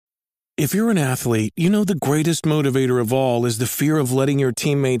If you're an athlete, you know the greatest motivator of all is the fear of letting your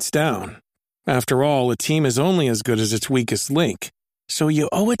teammates down. After all, a team is only as good as its weakest link. So you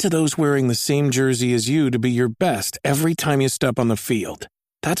owe it to those wearing the same jersey as you to be your best every time you step on the field.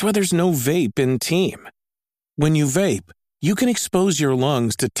 That's why there's no vape in team. When you vape, you can expose your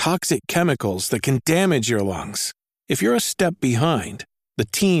lungs to toxic chemicals that can damage your lungs. If you're a step behind, the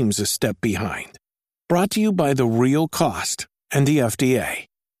team's a step behind. Brought to you by The Real Cost and the FDA.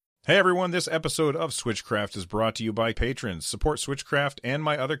 Hey everyone, this episode of Switchcraft is brought to you by patrons. Support Switchcraft and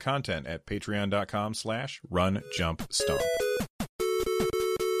my other content at patreon.com/runjumpstomp.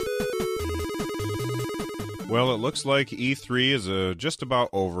 Well, it looks like E3 is just about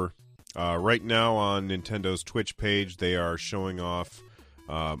over. Right now on Nintendo's Twitch page, they are showing off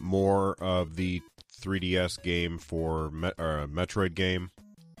more of the 3DS game for Metroid game.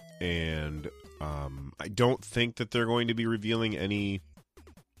 And I don't think that they're going to be revealing any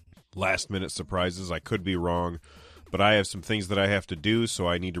last-minute surprises. I could be wrong, but I have some things that I have to do, so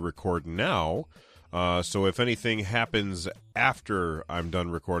I need to record now. So if anything happens after I'm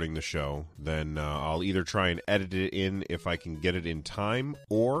done recording the show, then I'll either try and edit it in if I can get it in time,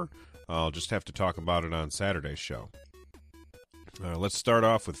 or I'll just have to talk about it on Saturday's show. Let's start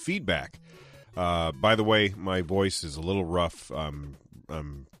off with feedback. By the way, my voice is a little rough. I'm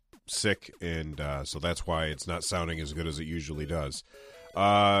sick, and so that's why it's not sounding as good as it usually does.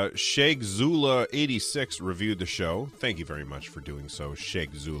 Sheikh Zula 86 reviewed the show. Thank you very much for doing so,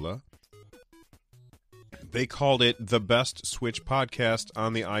 Sheikh Zula. They called it the best Switch podcast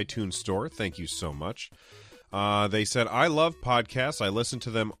on the iTunes store. Thank you so much. They said, I love podcasts. I listen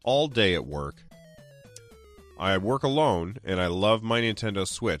to them all day at work. I work alone, and I love my Nintendo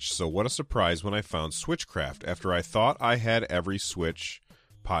Switch, so what a surprise when I found Switchcraft after I thought I had every Switch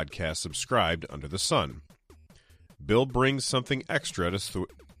podcast subscribed under the sun. Bill brings something extra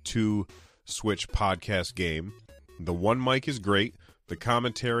to Switch podcast game. The one mic is great. The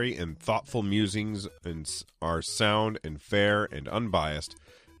commentary and thoughtful musings are sound and fair and unbiased.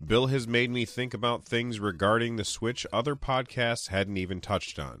 Bill has made me think about things regarding the Switch other podcasts hadn't even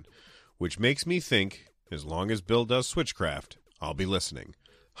touched on, which makes me think, as long as Bill does Switchcraft, I'll be listening.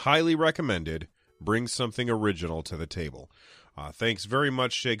 Highly recommended. Brings something original to the table. Thanks very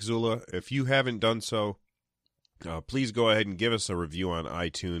much, Sheikh Zula. If you haven't done so, please go ahead and give us a review on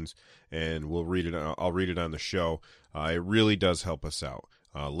iTunes, and we'll read it. I'll read it on the show. It really does help us out.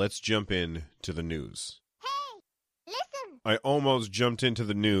 Let's jump in to the news. Hey, listen! I almost jumped into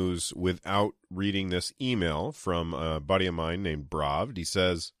the news without reading this email from a buddy of mine named Bravd. He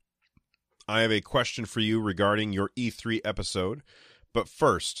says, I have a question for you regarding your E3 episode, but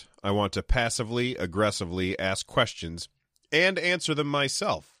first, I want to passively, aggressively ask questions and answer them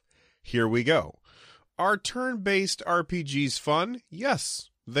myself. Here we go. Are turn-based RPGs fun? Yes,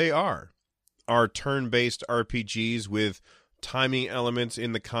 they are. Are turn-based RPGs with timing elements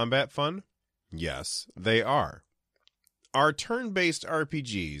in the combat fun? Yes, they are. Are turn-based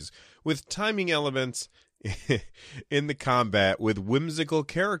RPGs with timing elements in the combat with whimsical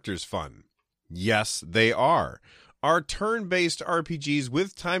characters fun? Yes, they are. Are turn-based RPGs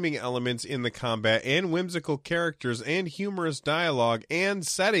with timing elements in the combat and whimsical characters and humorous dialogue and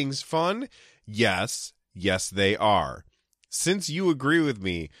settings fun? Yes, they are. Since you agree with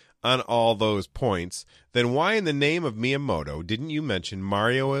me on all those points, then why in the name of Miyamoto didn't you mention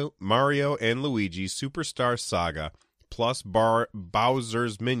Mario and Luigi Superstar Saga plus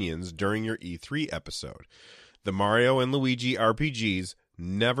Bowser's Minions during your E3 episode? The Mario and Luigi RPGs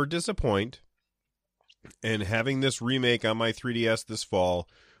never disappoint, and having this remake on my 3DS this fall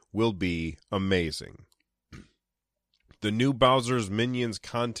will be amazing. The new Bowser's Minions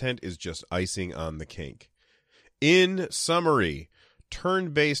content is just icing on the cake. In summary,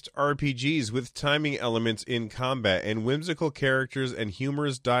 turn-based RPGs with timing elements in combat and whimsical characters and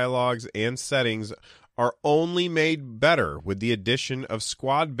humorous dialogues and settings are only made better with the addition of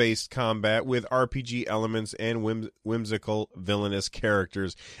squad-based combat with RPG elements and whimsical villainous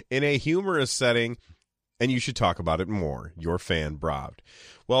characters in a humorous setting, and you should talk about it more. Your fan, Bravd.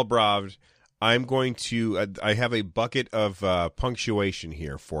 Well, Bravd, I'm going to, I have a bucket of punctuation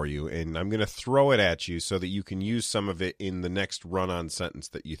here for you, and I'm going to throw it at you so that you can use some of it in the next run-on sentence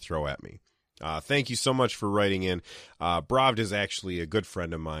that you throw at me. Thank you so much for writing in. Bravd is actually a good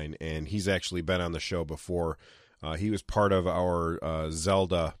friend of mine, and he's actually been on the show before. He was part of our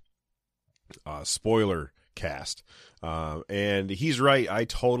Zelda spoiler cast. And he's right. I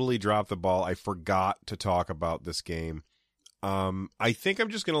totally dropped the ball. I forgot to talk about this game. I think I'm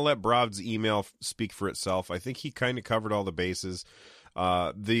just going to let Bravd's email speak for itself. I think he kind of covered all the bases.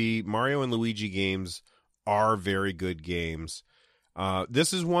 The Mario and Luigi games are very good games.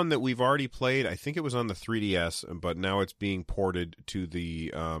 This is one that we've already played. I think it was on the 3DS, but now it's being ported to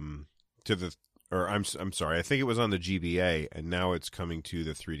the or I'm sorry, I think it was on the GBA, and now it's coming to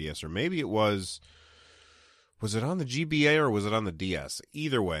the 3DS, or maybe it was it on the GBA or was it on the DS?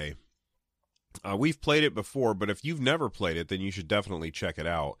 Either way, we've played it before, but if you've never played it, then you should definitely check it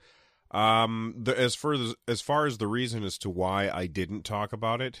out. As far as the reason as to why I didn't talk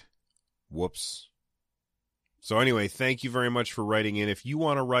about it, whoops. So anyway, thank you very much for writing in. If you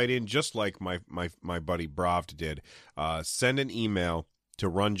want to write in, just like my buddy Bravd did, send an email to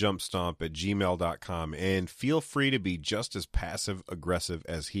runjumpstomp@gmail.com, and feel free to be just as passive-aggressive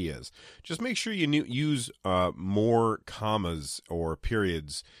as he is. Just make sure you use more commas or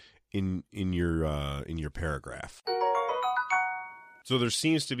periods in your paragraph. So there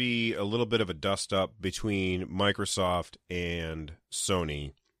seems to be a little bit of a dust-up between Microsoft and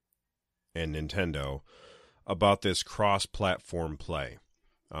Sony and Nintendo about this cross-platform play.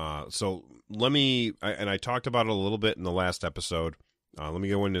 So let me, and I talked about it a little bit in the last episode. Let me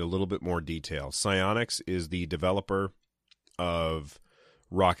go into a little bit more detail. Psyonix is the developer of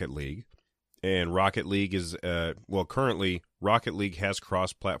Rocket League, and Rocket League is, currently Rocket League has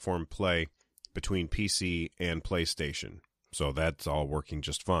cross-platform play between PC and PlayStation. So that's all working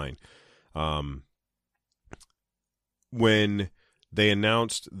just fine. When they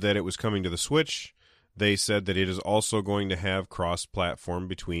announced that it was coming to the Switch, they said that it is also going to have cross-platform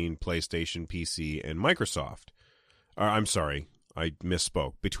between PlayStation, PC, and Microsoft. I'm sorry, I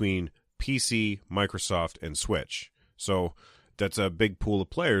misspoke. Between PC, Microsoft, and Switch. So that's a big pool of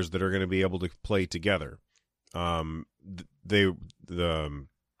players that are going to be able to play together. Psyonix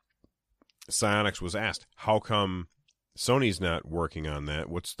was asked, how come Sony's not working on that?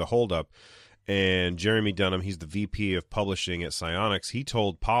 What's the holdup? And Jeremy Dunham, he's the VP of publishing at Psyonix, he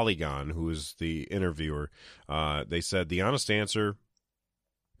told Polygon, who is the interviewer, they said, the honest answer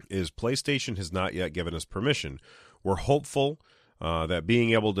is PlayStation has not yet given us permission. We're hopeful that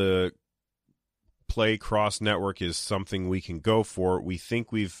being able to play cross-network is something we can go for. We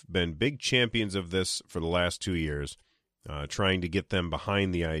think we've been big champions of this for the last 2 years, trying to get them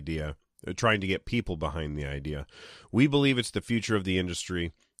behind the idea, trying to get people behind the idea. We believe it's the future of the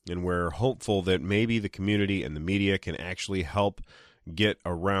industry, and we're hopeful that maybe the community and the media can actually help get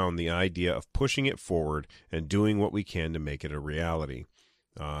around the idea of pushing it forward and doing what we can to make it a reality.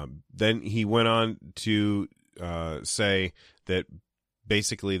 Then he went on to say that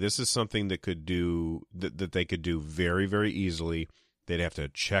basically this is something that could do that they could do very, very easily. They'd have to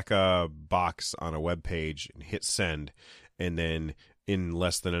check a box on a web page and hit send, and then in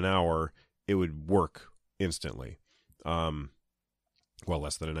less than an hour it would work instantly. Well,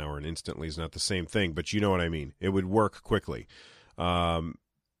 less than an hour and instantly is not the same thing, but you know what I mean. It would work quickly. Then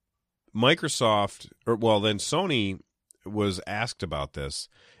Sony was asked about this,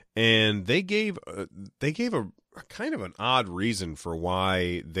 and they gave a kind of an odd reason for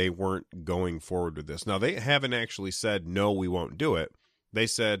why they weren't going forward with this. Now, they haven't actually said, no, we won't do it. They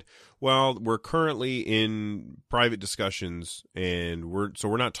said, well, we're currently in private discussions, and we're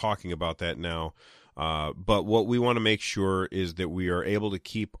not talking about that now. But what we want to make sure is that we are able to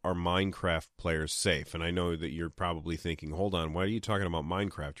keep our Minecraft players safe. And I know that you're probably thinking, hold on, why are you talking about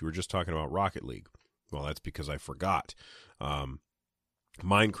Minecraft? You were just talking about Rocket League. Well, that's because I forgot.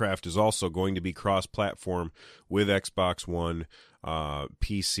 Minecraft is also going to be cross-platform with Xbox One,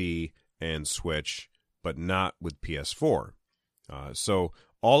 PC, and Switch, but not with PS4. So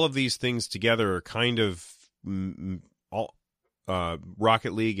all of these things together are kind of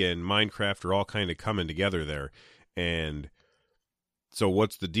Rocket League and Minecraft are all kind of coming together there. And so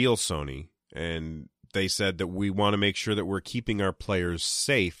what's the deal, Sony? And they said that we want to make sure that we're keeping our players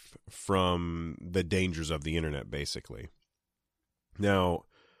safe from the dangers of the internet, basically. Now,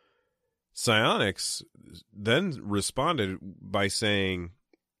 Psyonix then responded by saying,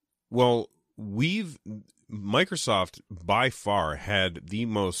 well, Microsoft by far had the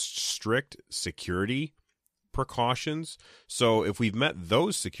most strict security precautions. So if we've met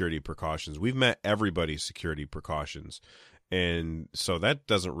those security precautions, we've met everybody's security precautions. And so that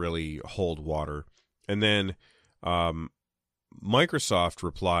doesn't really hold water. And then Microsoft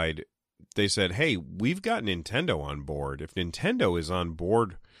replied, they said, hey, we've got Nintendo on board. If Nintendo is on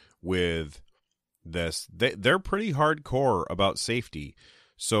board with this, they're pretty hardcore about safety.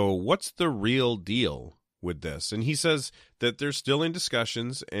 So what's the real deal with this? And he says that they're still in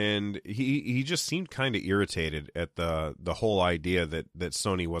discussions, and he just seemed kind of irritated at the whole idea that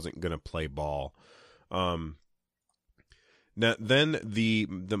Sony wasn't going to play ball. Now then the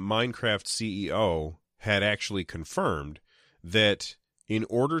Minecraft CEO had actually confirmed that in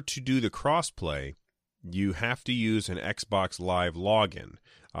order to do the crossplay, you have to use an Xbox Live login.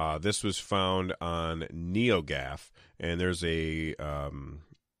 This was found on NeoGAF, and there's a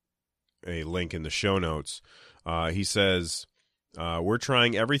link in the show notes. He says, we're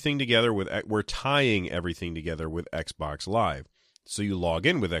tying everything together with Xbox Live. So you log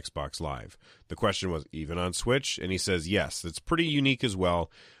in with Xbox Live. The question was, even on Switch? And he says, yes, it's pretty unique as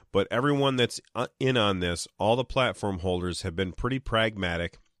well. But everyone that's in on this, all the platform holders have been pretty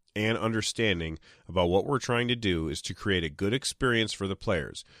pragmatic and understanding about what we're trying to do is to create a good experience for the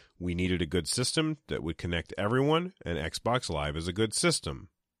players. We needed a good system that would connect everyone, and Xbox Live is a good system.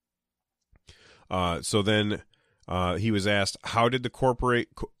 So then he was asked, how did the cooperation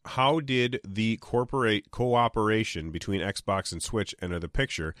between Xbox and Switch enter the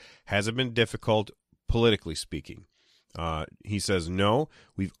picture? Has it been difficult, politically speaking? He says, no,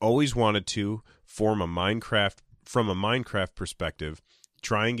 we've always wanted to from a Minecraft perspective,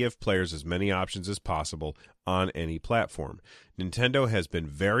 try and give players as many options as possible on any platform. Nintendo has been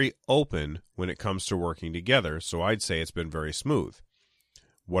very open when it comes to working together, so I'd say it's been very smooth.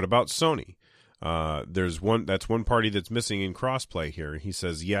 What about Sony? That's one party that's missing in crossplay here. He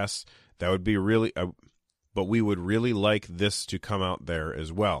says, yes, that would be really, but we would really like this to come out there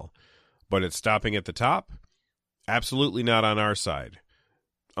as well. But it's stopping at the top? Absolutely not on our side.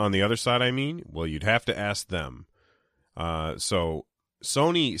 On the other side, I mean, well, you'd have to ask them. So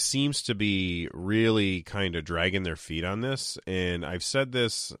Sony seems to be really kind of dragging their feet on this, and I've said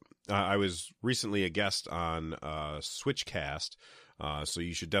this, I was recently a guest on Switchcast, so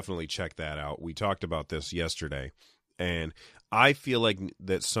you should definitely check that out. We talked about this yesterday, and I feel like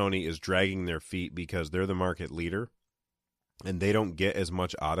that Sony is dragging their feet because they're the market leader, and they don't get as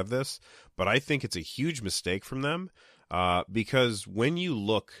much out of this, but I think it's a huge mistake from them, because when you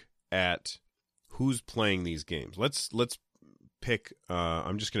look at who's playing these games, let's pick,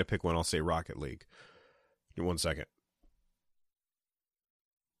 I'm just going to pick one, I'll say Rocket League. Give me 1 second.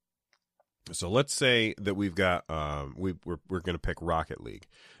 So let's say that we've got, we're going to pick Rocket League.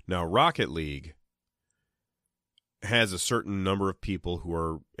 Now, Rocket League has a certain number of people who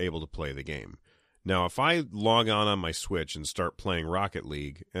are able to play the game. Now, if I log on my Switch and start playing Rocket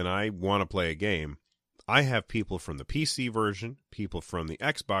League, and I want to play a game, I have people from the PC version, people from the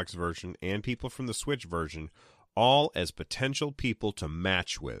Xbox version, and people from the Switch version, all as potential people to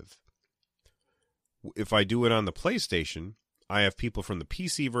match with. If I do it on the PlayStation, I have people from the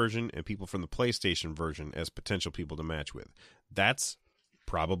PC version and people from the PlayStation version as potential people to match with. That's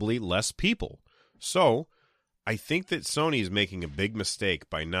probably less people. So I think that Sony is making a big mistake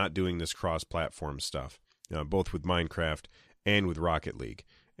by not doing this cross-platform stuff, both with Minecraft and with Rocket League.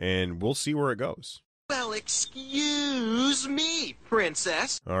 And we'll see where it goes. Well, excuse me,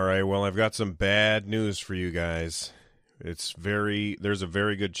 princess. All right, well, I've got some bad news for you guys. There's a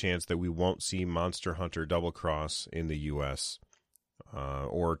very good chance that we won't see Monster Hunter Double Cross in the U.S.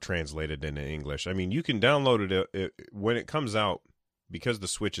 Or translated into English. I mean, you can download it when it comes out, because the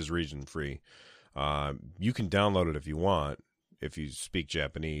Switch is region-free. You can download it if you want, if you speak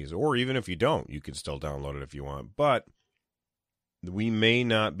Japanese, or even if you don't, you can still download it if you want. But we may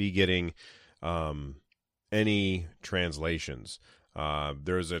not be getting any translations.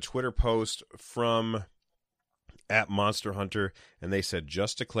 There's a Twitter post from @MonsterHunter, and they said,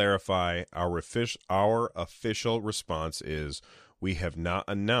 just to clarify, our official response is, we have not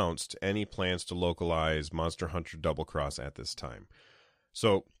announced any plans to localize Monster Hunter Double Cross at this time.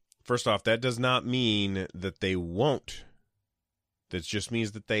 So, first off, that does not mean that they won't. That just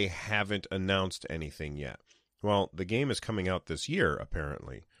means that they haven't announced anything yet. Well, the game is coming out this year,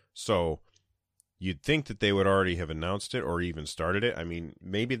 apparently. So you'd think that they would already have announced it or even started it. I mean,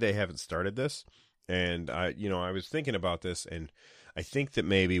 maybe they haven't started this. And I was thinking about this, and I think that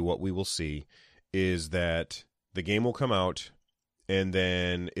maybe what we will see is that the game will come out, and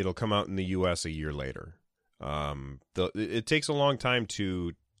then it'll come out in the U.S. a year later. It takes a long time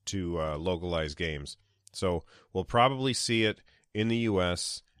to localize games. So we'll probably see it in the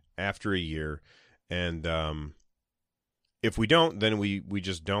U.S. after a year. And if we don't, then we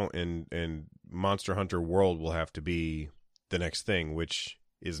just don't. And Monster Hunter World will have to be the next thing, which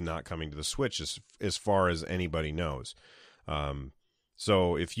is not coming to the Switch as far as anybody knows.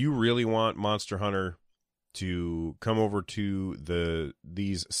 So if you really want Monster Hunter to come over to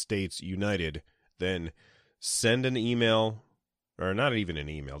these states united, then send an email, or not even an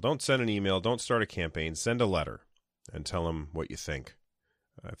email. Don't send an email. Don't start a campaign. Send a letter and tell them what you think.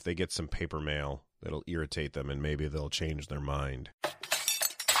 If they get some paper mail, that'll irritate them, and maybe they'll change their mind.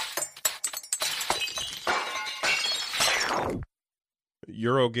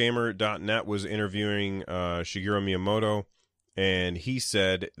 Eurogamer.net was interviewing Shigeru Miyamoto, and he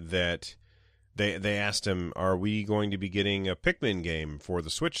said that they asked him, "Are we going to be getting a Pikmin game for the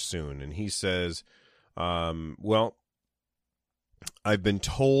Switch soon?" And he says, "Well, I've been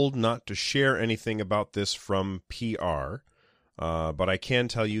told not to share anything about this from PR, but I can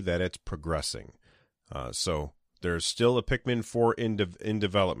tell you that it's progressing. So there's still a Pikmin 4 in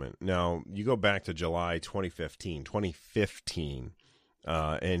development." Now, you go back to July 2015,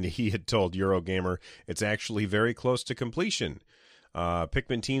 and he had told Eurogamer it's actually very close to completion.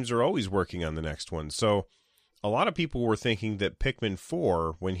 Pikmin teams are always working on the next one. So a lot of people were thinking that Pikmin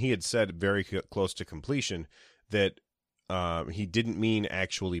 4, when he had said very close to completion, that he didn't mean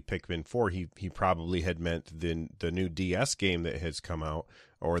actually Pikmin 4. He probably had meant the new DS game that has come out,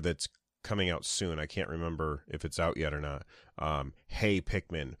 or that's coming out soon. I can't remember if it's out yet or not. Hey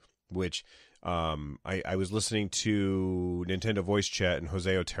Pikmin, which I was listening to Nintendo Voice Chat, and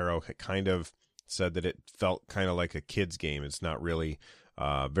Jose Otero kind of said that it felt kind of like a kid's game. It's not really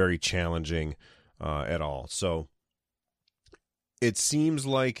very challenging at all. So it seems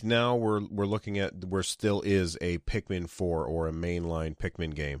like now we're looking at where still is a Pikmin 4 or a mainline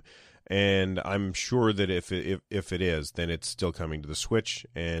Pikmin game. And I'm sure that if it is, then it's still coming to the Switch,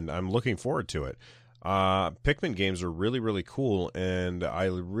 and I'm looking forward to it. Pikmin games are really, really cool, and I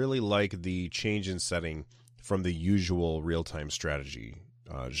really like the change in setting from the usual real-time strategy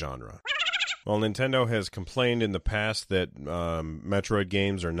genre. Well, Nintendo has complained in the past that Metroid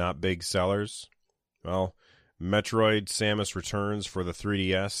games are not big sellers. Well, Metroid Samus Returns for the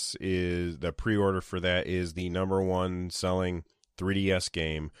 3DS is the pre-order for that is the #1 selling 3DS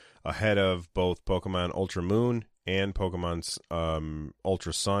game, ahead of both Pokemon Ultra Moon and Pokemon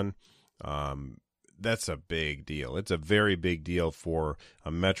Ultra Sun. That's a big deal. It's a very big deal for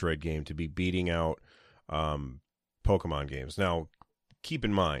a Metroid game to be beating out Pokemon games. Now, keep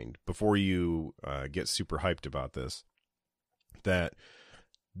in mind, before you get super hyped about this, that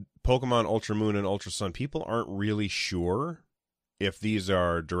Pokemon Ultra Moon and Ultra Sun, people aren't really sure if these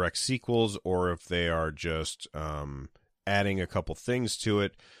are direct sequels or if they are just adding a couple things to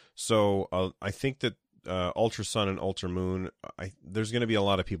it. So I think that Ultra Sun and Ultra Moon, there's going to be a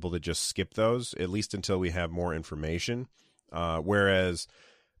lot of people that just skip those, at least until we have more information. Whereas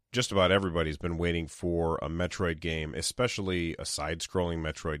just about everybody's been waiting for a Metroid game, especially a side-scrolling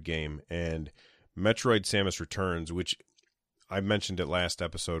Metroid game. And Metroid Samus Returns, which I mentioned it last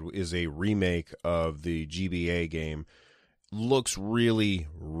episode, is a remake of the GBA game, looks really,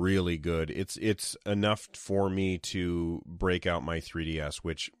 really good. It's enough for me to break out my 3DS,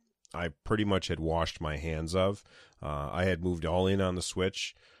 which I pretty much had washed my hands of. I had moved all in on the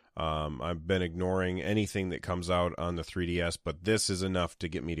Switch. I've been ignoring anything that comes out on the 3DS, but this is enough to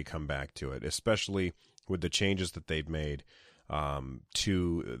get me to come back to it, especially with the changes that they've made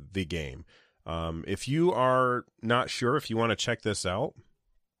to the game. If you are not sure if you want to check this out,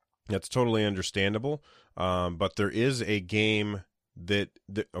 that's totally understandable. But there is a game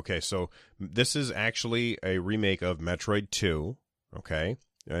okay, so this is actually a remake of Metroid 2, okay?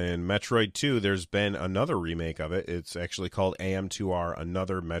 In Metroid 2, there's been another remake of it. It's actually called AM2R,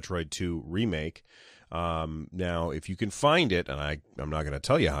 another Metroid 2 remake. Now, if you can find it, and I'm not going to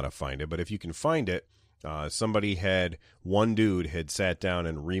tell you how to find it, but if you can find it, one dude had sat down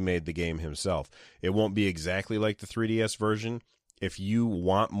and remade the game himself. It won't be exactly like the 3DS version. If you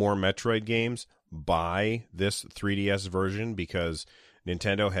want more Metroid games, buy this 3DS version, because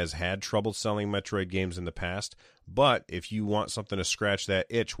Nintendo has had trouble selling Metroid games in the past. But if you want something to scratch that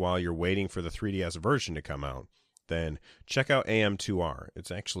itch while you're waiting for the 3DS version to come out, then check out AM2R.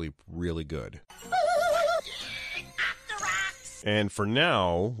 It's actually really good. And for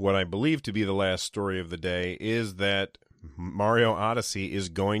now, what I believe to be the last story of the day is that Mario Odyssey is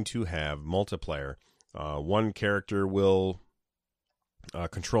going to have multiplayer. One character will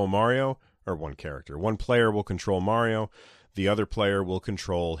control Mario, or one player will control Mario. The other player will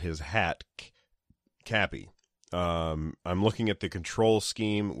control his hat, Cappy. I'm looking at the control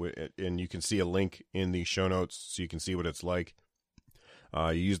scheme, and you can see a link in the show notes so you can see what it's like.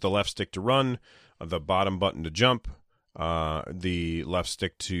 You use the left stick to run, the bottom button to jump, the left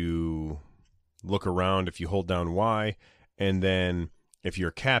stick to look around if you hold down Y, and then if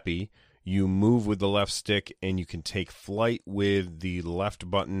you're Cappy, you move with the left stick, and you can take flight with the left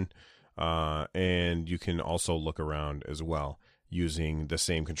button, and you can also look around as well using the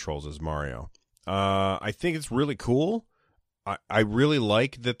same controls as Mario. I think it's really cool. I really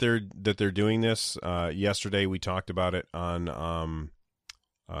like that they're doing this. Yesterday we talked about it on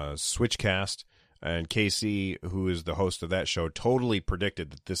Switchcast, and Casey, who is the host of that show, totally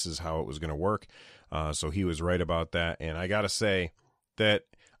predicted that this is how it was going to work. So he was right about that. And I got to say that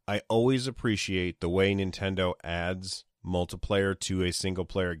I always appreciate the way Nintendo adds multiplayer to a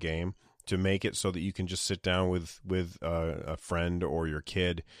single-player game to make it so that you can just sit down with a friend or your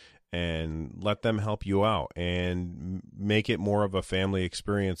kid and let them help you out and make it more of a family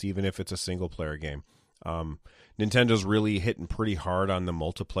experience, even if it's a single player game. Nintendo's really hitting pretty hard on the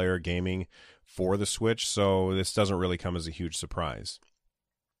multiplayer gaming for the Switch, so this doesn't really come as a huge surprise.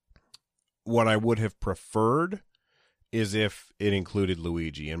 What I would have preferred is if it included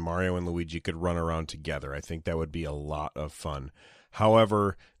Luigi and Mario and Luigi could run around together. I think that would be a lot of fun.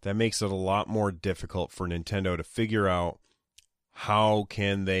 However, that makes it a lot more difficult for Nintendo to figure out how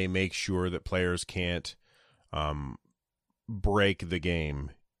can they make sure that players can't break the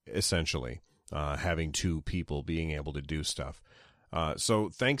game, essentially, having two people being able to do stuff. So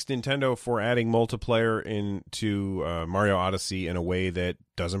thanks, Nintendo, for adding multiplayer into Mario Odyssey in a way that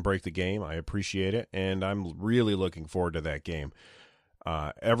doesn't break the game. I appreciate it, and I'm really looking forward to that game.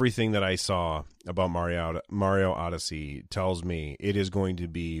 Everything that I saw about Mario Odyssey tells me it is going to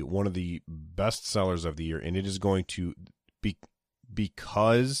be one of the best sellers of the year, and it is going to be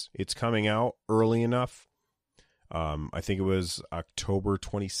because it's coming out early enough. I think it was October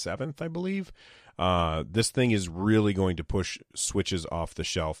 27th, I believe. This thing is really going to push Switches off the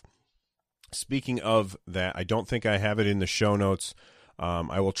shelf. Speaking of that, I don't think I have it in the show notes.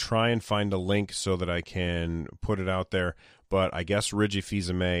 I will try and find a link so that I can put it out there. But I guess Reggie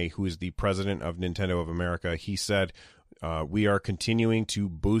Fils-Aimé, who is the president of Nintendo of America, he said, we are continuing to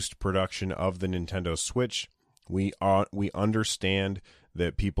boost production of the Nintendo Switch. We understand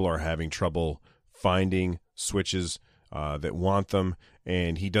that people are having trouble finding Switches that want them,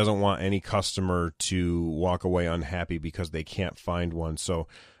 and he doesn't want any customer to walk away unhappy because they can't find one. So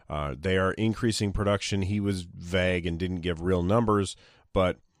they are increasing production. He was vague and didn't give real numbers,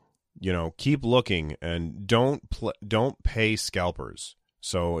 but keep looking and don't pay scalpers.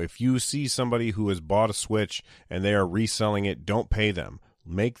 So if you see somebody who has bought a Switch and they are reselling it, don't pay them.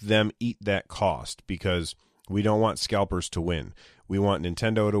 Make them eat that cost, because we don't want scalpers to win. We want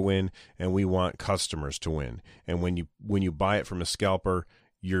Nintendo to win, and we want customers to win. And when you buy it from a scalper,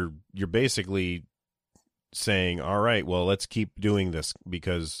 you're basically saying, all right, well, let's keep doing this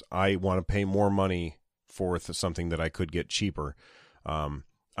because I want to pay more money for something that I could get cheaper. I'm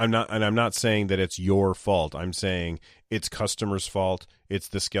not saying that it's your fault. I'm saying it's customers' fault, it's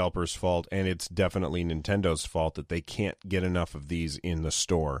the scalper's fault, and it's definitely Nintendo's fault that they can't get enough of these in the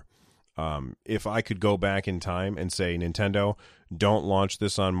store. If I could go back in time and say, Nintendo, don't launch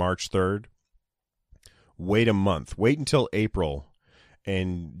this on March 3rd, wait a month, wait until April,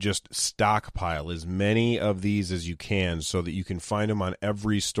 and just stockpile as many of these as you can so that you can find them on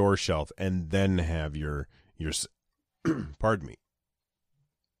every store shelf, and then have your pardon me,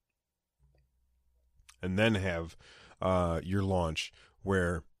 and then have your launch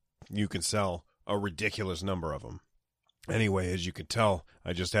where you can sell a ridiculous number of them. Anyway, as you can tell,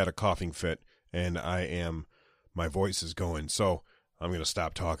 I just had a coughing fit, and my voice is going, so I'm going to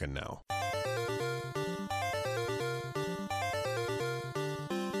stop talking now.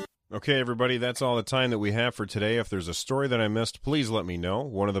 Okay, everybody, that's all the time that we have for today. If there's a story that I missed, please let me know.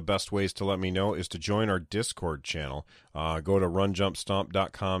 One of the best ways to let me know is to join our Discord channel. Go to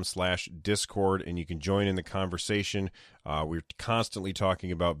runjumpstomp.com/Discord, and you can join in the conversation. We're constantly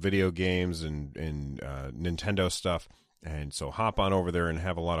talking about video games and Nintendo stuff. And so hop on over there and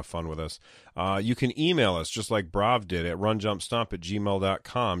have a lot of fun with us. You can email us just like Brav did at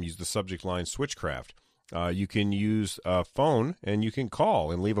runjumpstomp@gmail.com. Use the subject line Switchcraft. You can use a phone and you can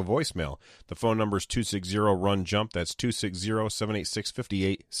call and leave a voicemail. The phone number is 260-RUN-JUMP. That's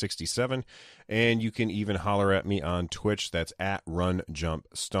 260-786-5867. And you can even holler at me on Twitch. That's at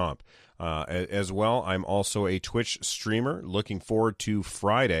RunJumpStomp. As well, I'm also a Twitch streamer. Looking forward to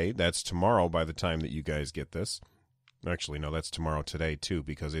Friday. That's tomorrow by the time that you guys get this. Actually, no, that's tomorrow today, too,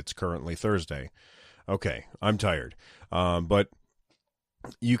 because it's currently Thursday. Okay, I'm tired. But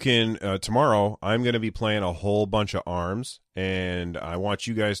you can, tomorrow, I'm going to be playing a whole bunch of ARMS, and I want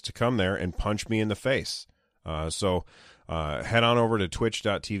you guys to come there and punch me in the face. So head on over to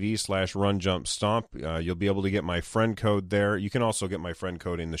twitch.tv/runjumpstomp. You'll be able to get my friend code there. You can also get my friend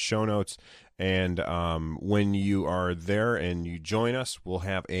code in the show notes. And when you are there and you join us, we'll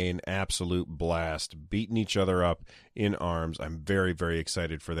have an absolute blast beating each other up in ARMS. I'm very, very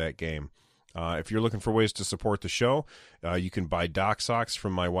excited for that game. If you're looking for ways to support the show, you can buy Doc Socks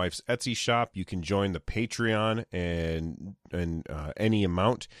from my wife's Etsy shop. You can join the Patreon and any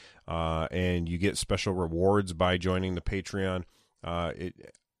amount, and you get special rewards by joining the Patreon.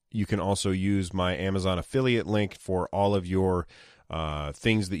 You can also use my Amazon affiliate link for all of your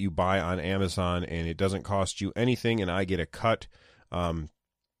things that you buy on Amazon, and it doesn't cost you anything, and I get a cut.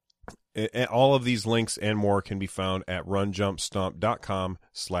 All of these links and more can be found at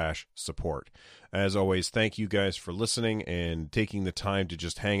runjumpstomp.com/support. As always, thank you guys for listening and taking the time to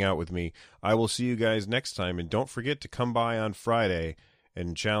just hang out with me. I will see you guys next time, and don't forget to come by on Friday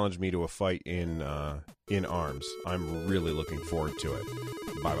and challenge me to a fight in arms. I'm really looking forward to it.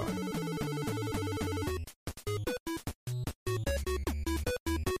 Bye-bye.